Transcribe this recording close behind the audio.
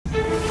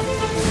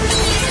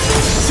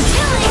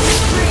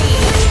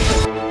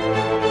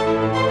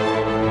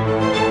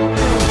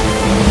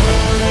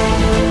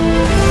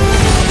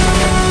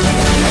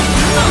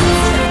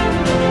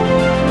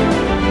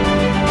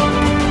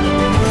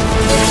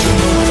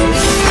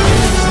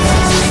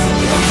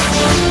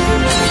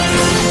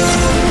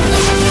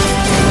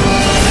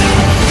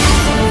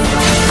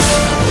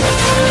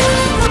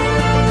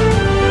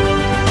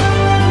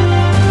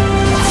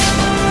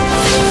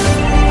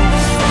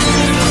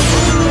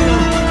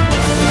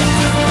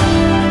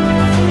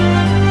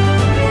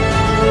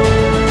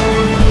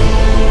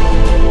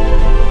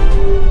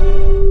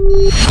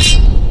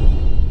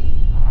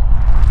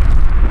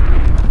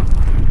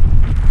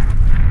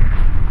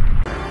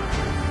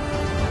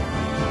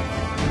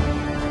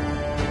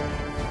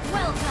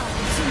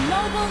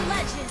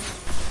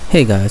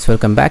Hey guys,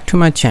 welcome back to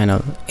my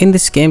channel. In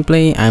this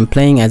gameplay, I am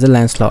playing as a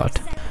Lancelot.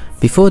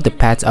 Before the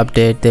patch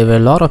update, there were a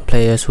lot of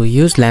players who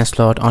used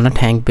Lancelot on a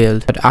tank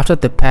build, but after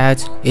the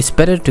patch, it's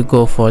better to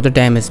go for the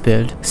damage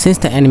build. Since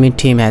the enemy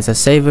team has a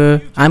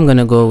saber, I'm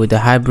gonna go with the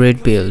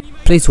hybrid build.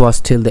 Please watch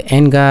till the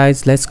end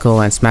guys, let's go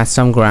and smash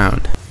some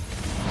ground.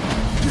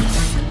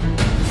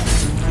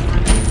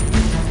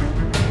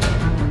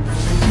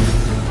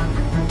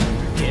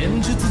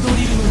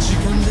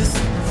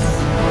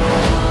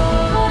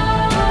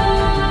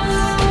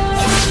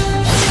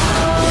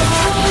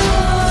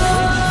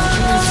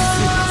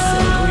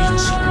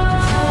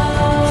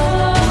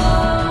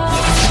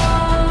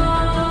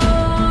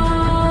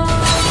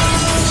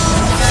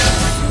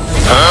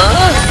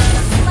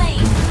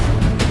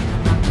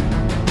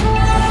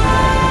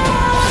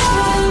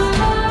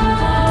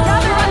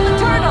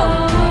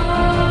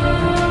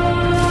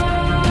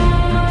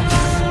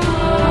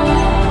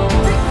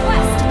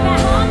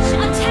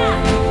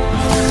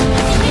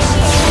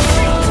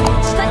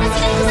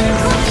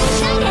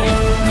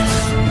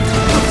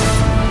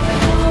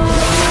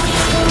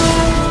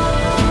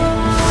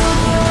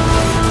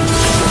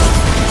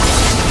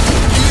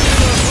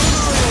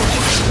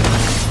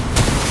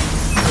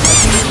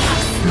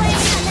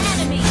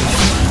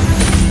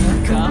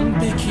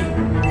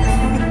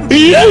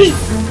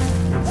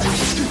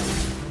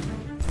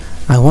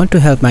 I want to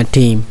help my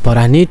team, but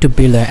I need to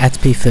build their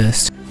HP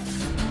first.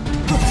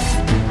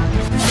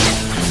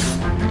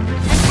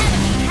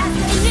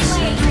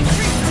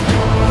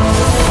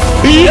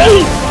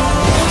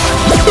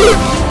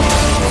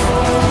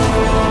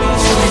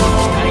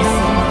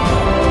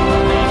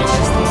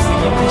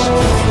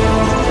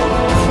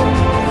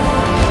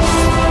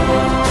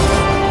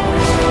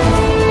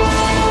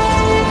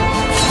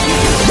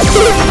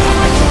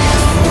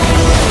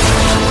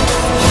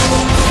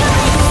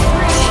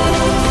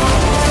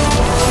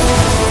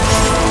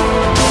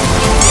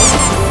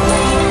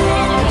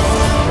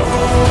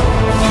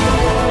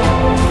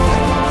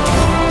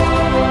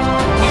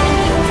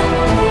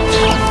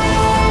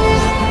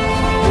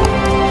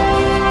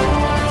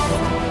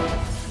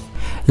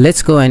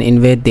 Let's go and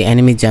invade the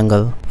enemy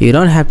jungle. You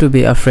don't have to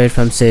be afraid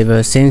from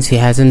Saber since he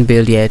hasn't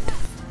built yet.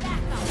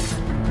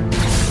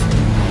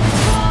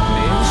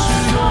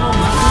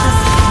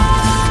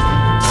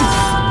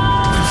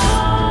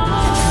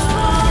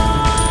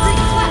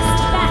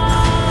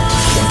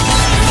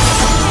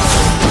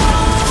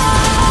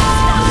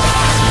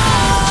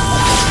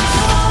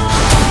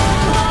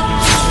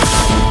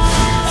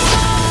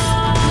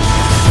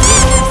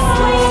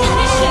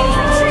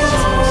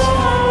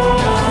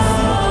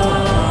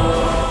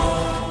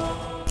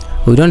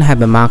 We don't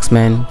have a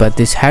Marksman, but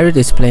this Harriet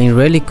is playing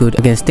really good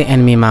against the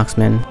enemy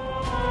Marksman.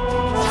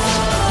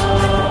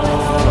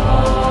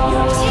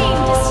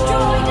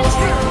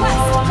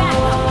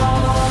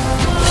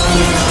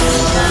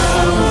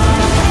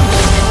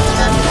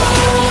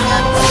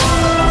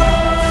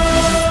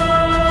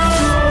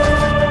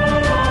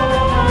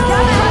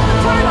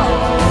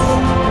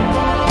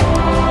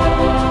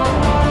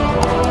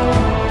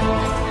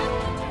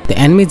 The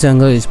enemy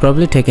jungle is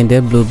probably taking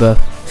their blue buff,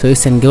 so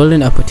it's a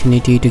golden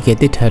opportunity to get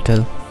the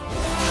turtle.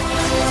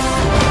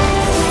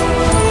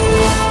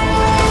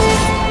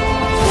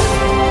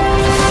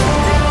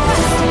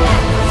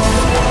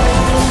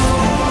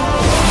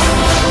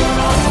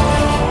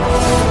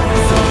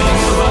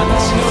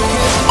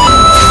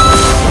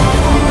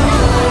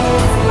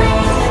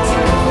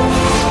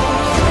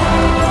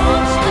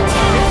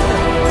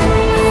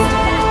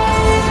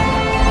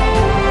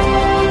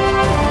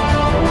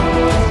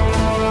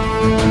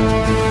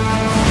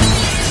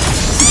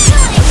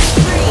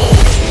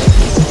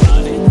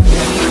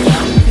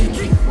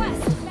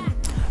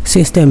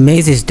 Since their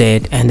maze is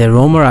dead and their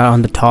roamer are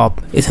on the top,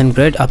 it's a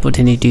great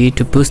opportunity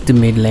to push the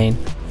mid lane.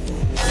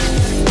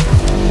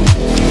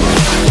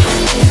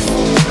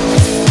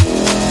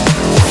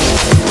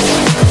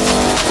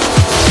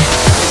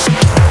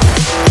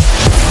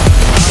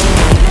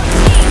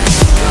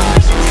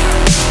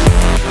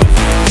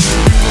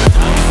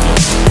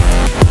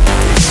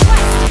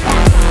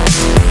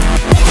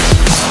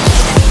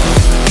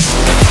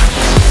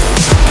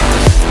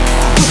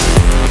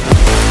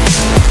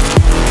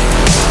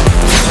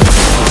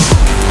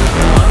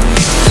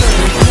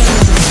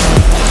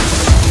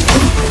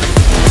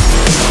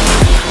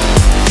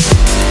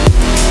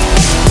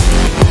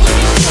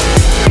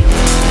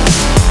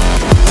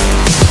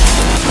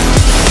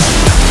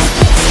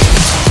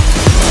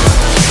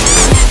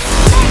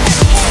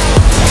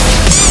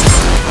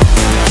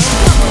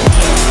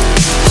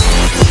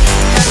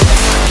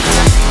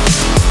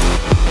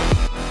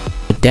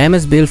 The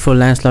damage build for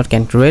Lancelot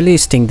can really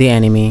sting the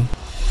enemy.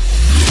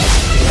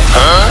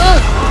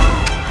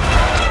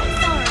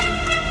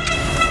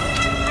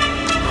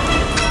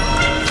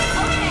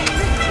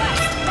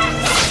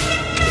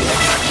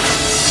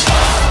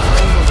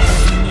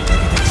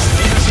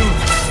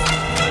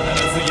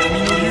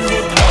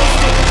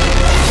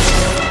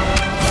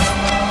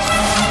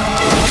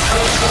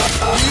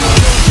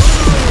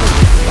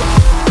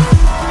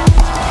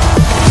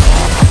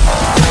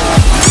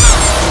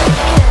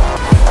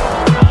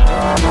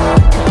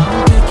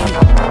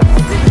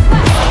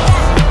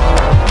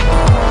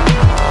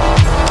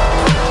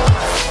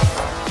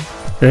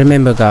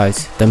 Remember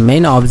guys, the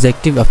main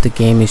objective of the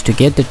game is to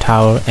get the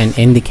tower and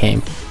end the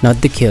game,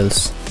 not the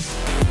kills.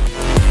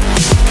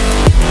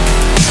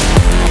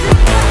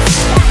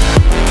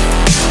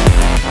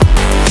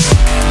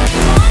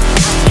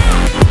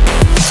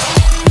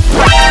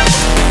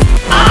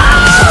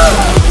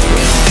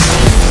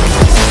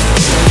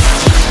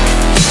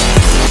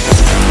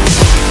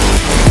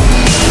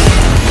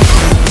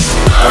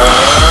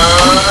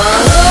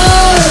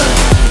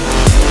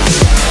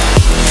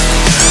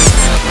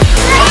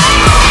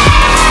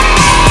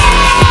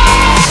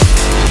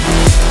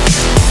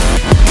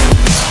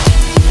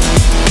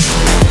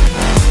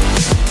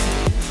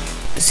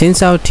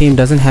 Since our team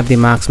doesn't have the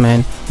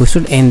Marksman, we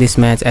should end this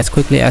match as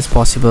quickly as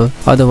possible,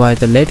 otherwise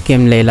the late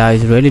game Layla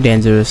is really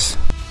dangerous.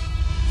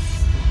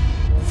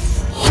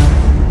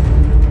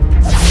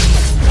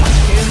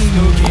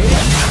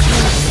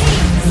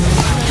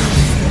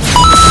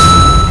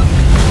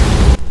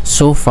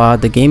 So far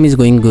the game is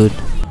going good.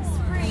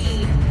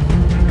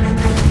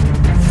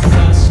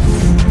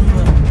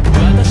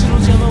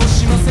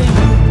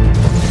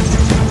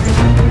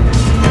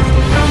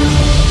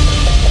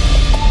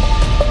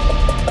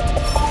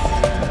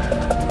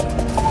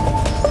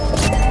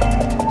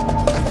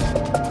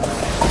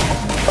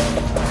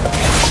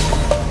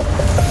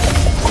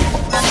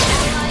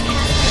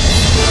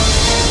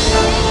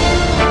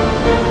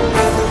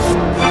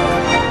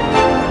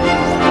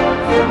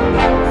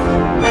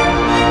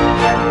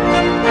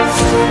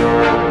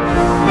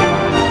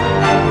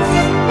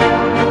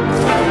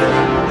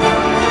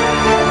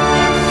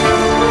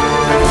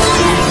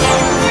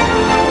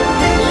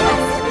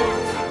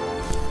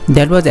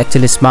 That was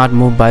actually a smart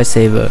move by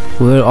Saber.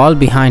 We were all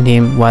behind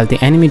him while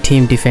the enemy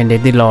team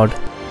defended the Lord.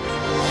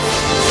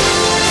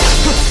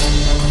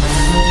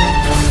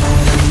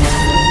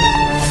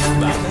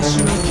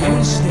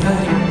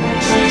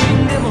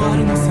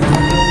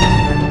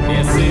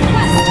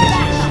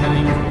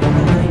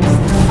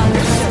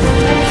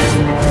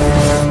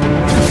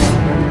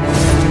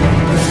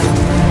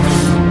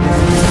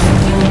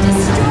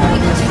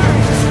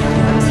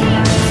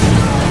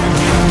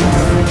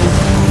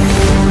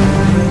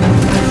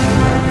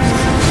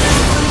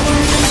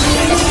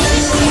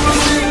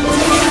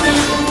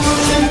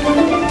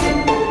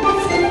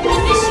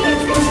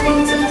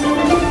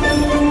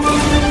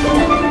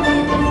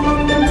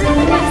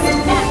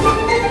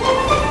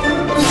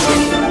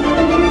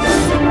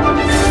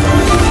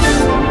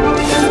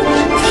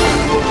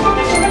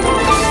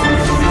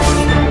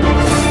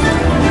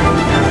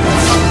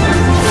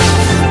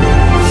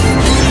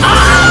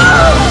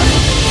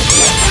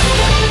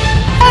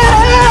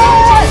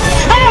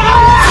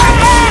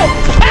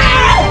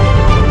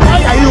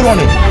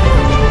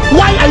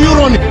 Why are you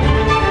running?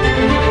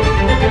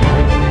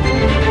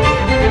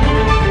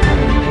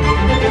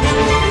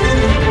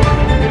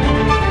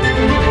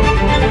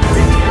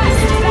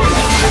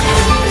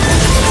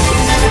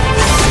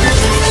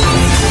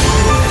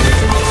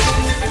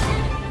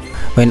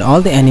 When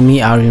all the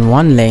enemy are in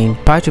one lane,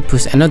 try to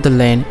push another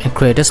lane and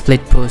create a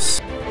split push.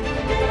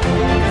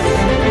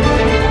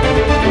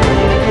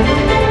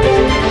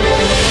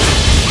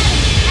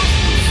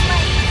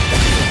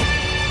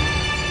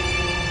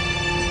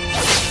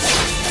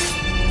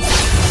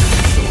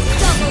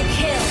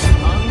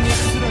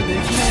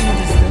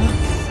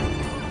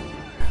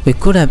 We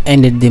could have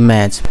ended the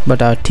match,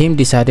 but our team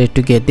decided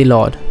to get the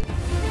Lord.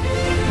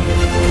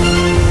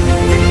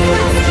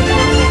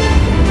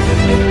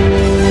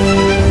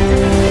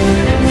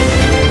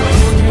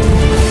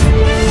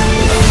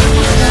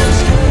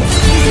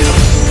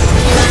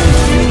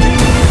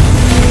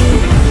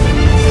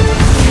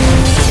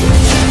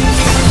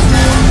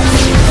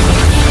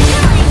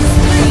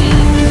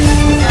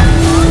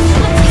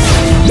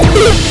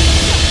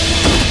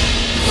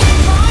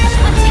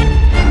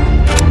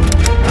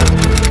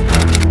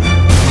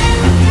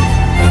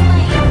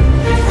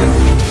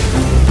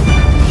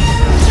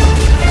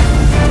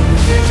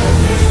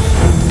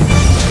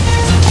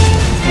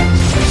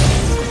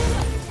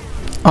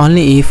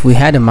 Only if we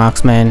had a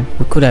Marksman,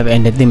 we could have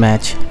ended the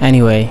match.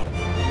 Anyway.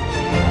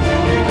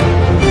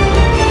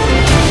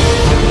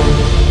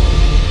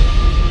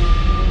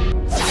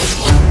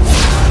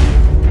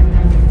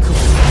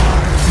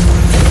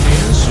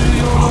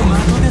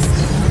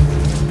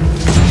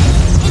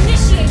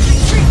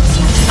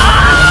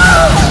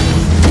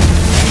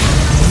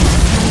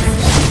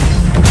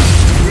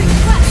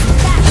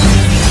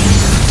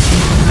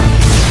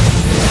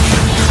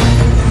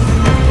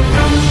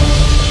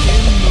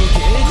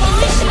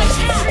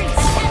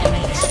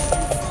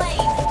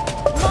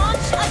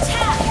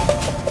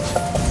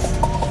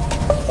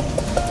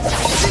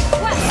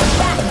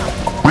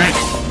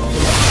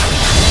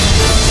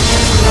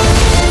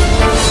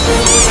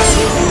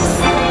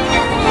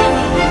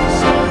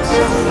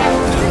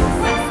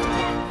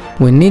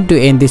 We need to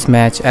end this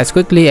match as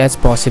quickly as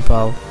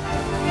possible.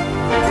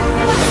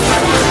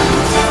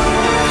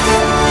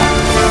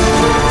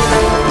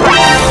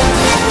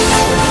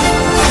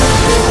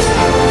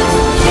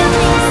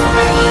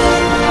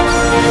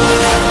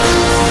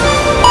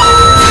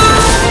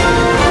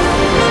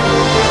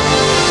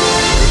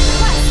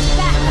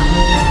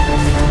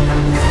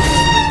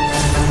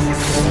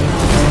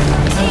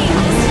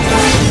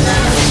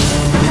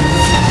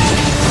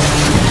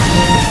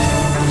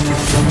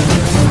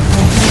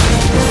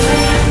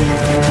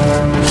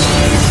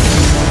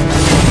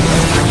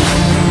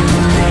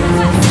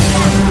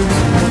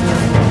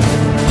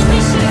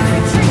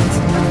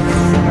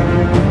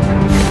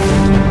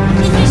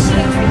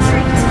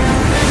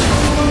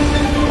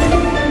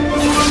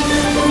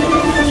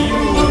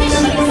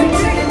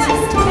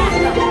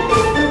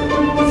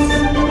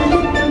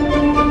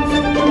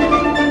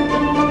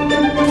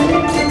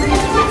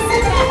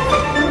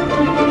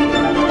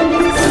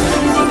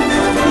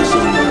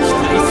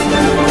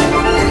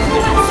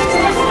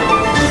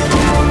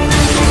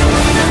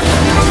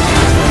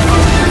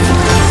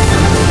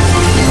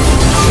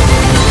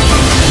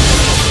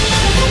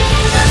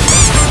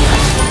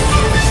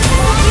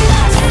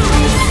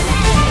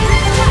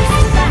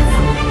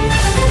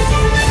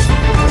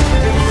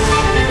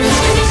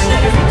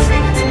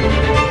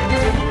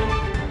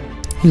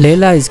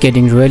 Layla is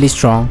getting really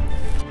strong.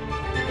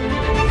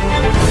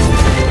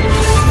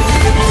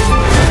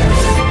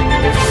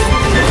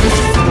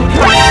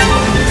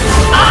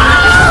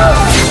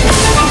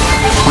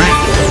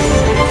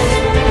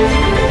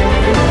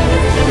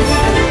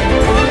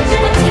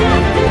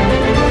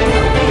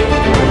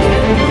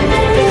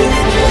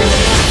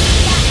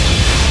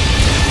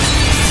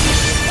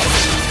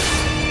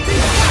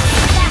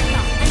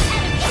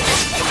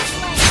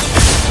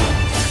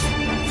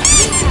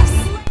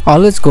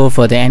 Always go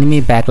for the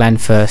enemy backline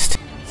first.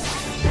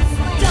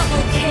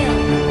 Double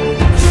kill.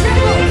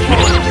 Triple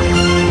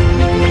kill.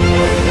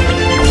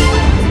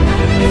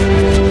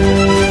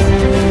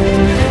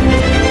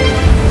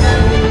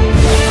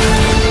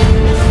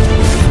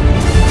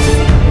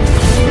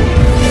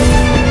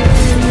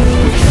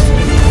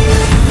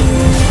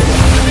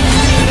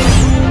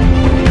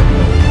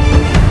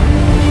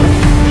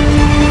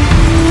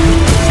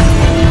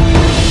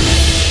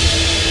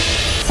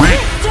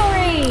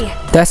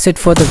 That's it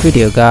for the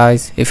video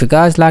guys. If you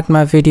guys liked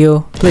my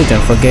video, please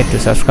don't forget to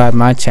subscribe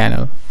my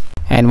channel.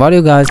 And what do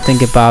you guys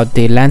think about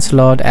the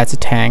Lancelot as a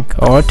tank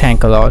or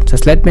Tankcelot?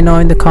 Just let me know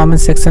in the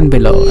comment section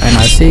below, and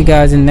I'll see you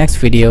guys in the next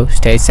video.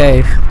 Stay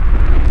safe.